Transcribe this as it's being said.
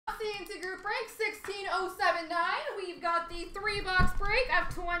group break 16079. We've got the 3-box break of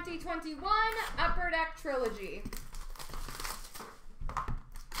 2021 Upper Deck Trilogy.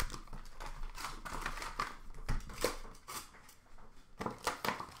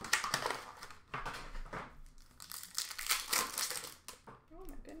 Oh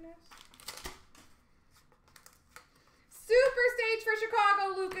my goodness. Super stage for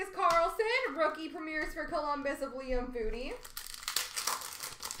Chicago, Lucas Carlson. Rookie premieres for Columbus of Liam Foudy.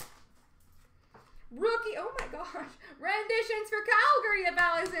 Rookie, oh my gosh. Renditions for Calgary of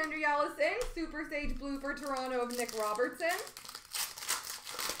Alexander Yellison. Super stage blue for Toronto of Nick Robertson.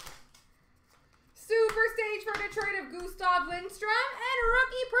 Super stage for Detroit of Gustav Lindstrom. And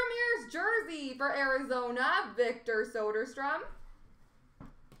rookie premieres jersey for Arizona, Victor Soderstrom.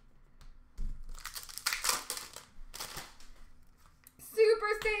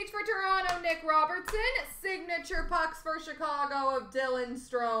 Super stage for Toronto, Nick Robertson. Signature pucks for Chicago of Dylan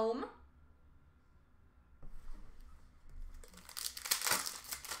Strome.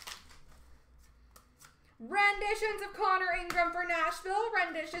 Renditions of Connor Ingram for Nashville.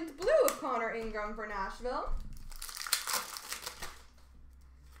 Renditions blue of Connor Ingram for Nashville.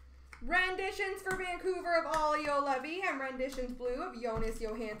 Renditions for Vancouver of Ollie O'Levy. And renditions blue of Jonas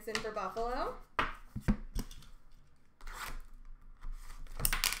Johansson for Buffalo.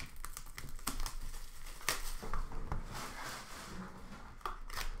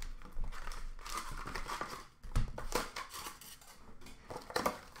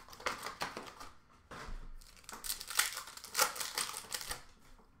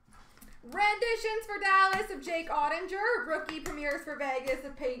 Renditions for Dallas of Jake Ottinger. Rookie premieres for Vegas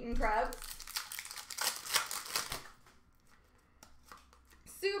of Peyton Krebs.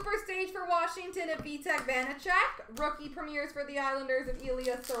 Super stage for Washington of Vitek Vanacek. Rookie premieres for the Islanders of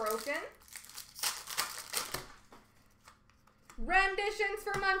Ilya Sorokin. Renditions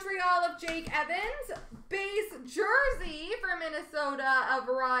for Montreal of Jake Evans. Base jersey for Minnesota of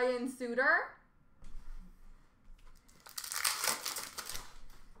Ryan Suter.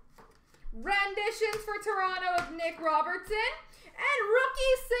 Renditions for Toronto of Nick Robertson. And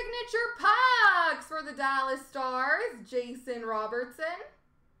rookie signature pucks for the Dallas Stars, Jason Robertson.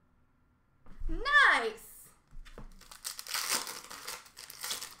 Nice.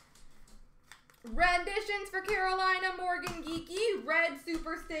 Renditions for Carolina, Morgan Geekie. Red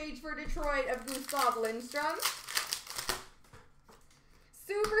super stage for Detroit of Gustav Lindstrom.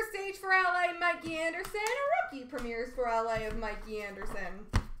 Super stage for LA, Mikey Anderson. A rookie premieres for LA of Mikey Anderson.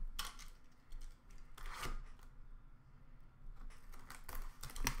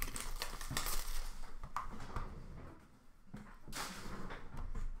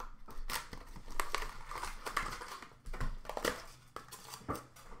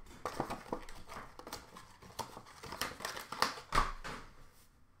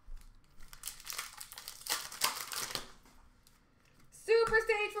 Super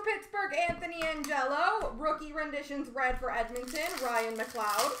stage for Pittsburgh, Anthony Angelo. Rookie renditions red for Edmonton, Ryan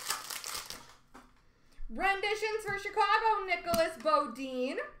McLeod. Renditions for Chicago, Nicholas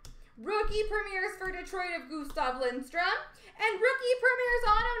Bodine. Rookie premieres for Detroit of Gustav Lindstrom. And rookie premieres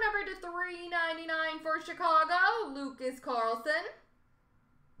auto number to 399 for Chicago, Lucas Carlson.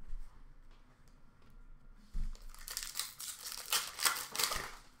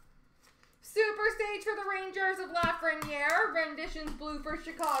 Super stage for the Rangers of Lafreniere. Renditions blue for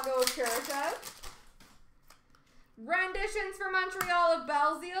Chicago of Cheryshev. Renditions for Montreal of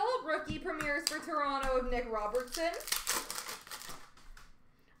Belzile. Rookie premieres for Toronto of Nick Robertson.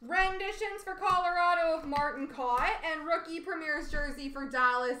 Renditions for Colorado of Martin Kaut. And rookie premieres jersey for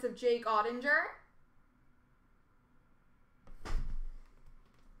Dallas of Jake Ottinger.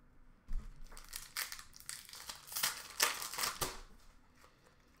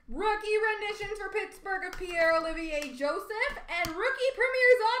 Rookie renditions for Pittsburgh of Pierre-Olivier Joseph. And rookie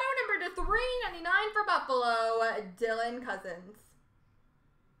premieres auto number to 399 for Buffalo, Dylan Cousins.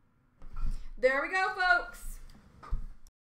 There we go, folks.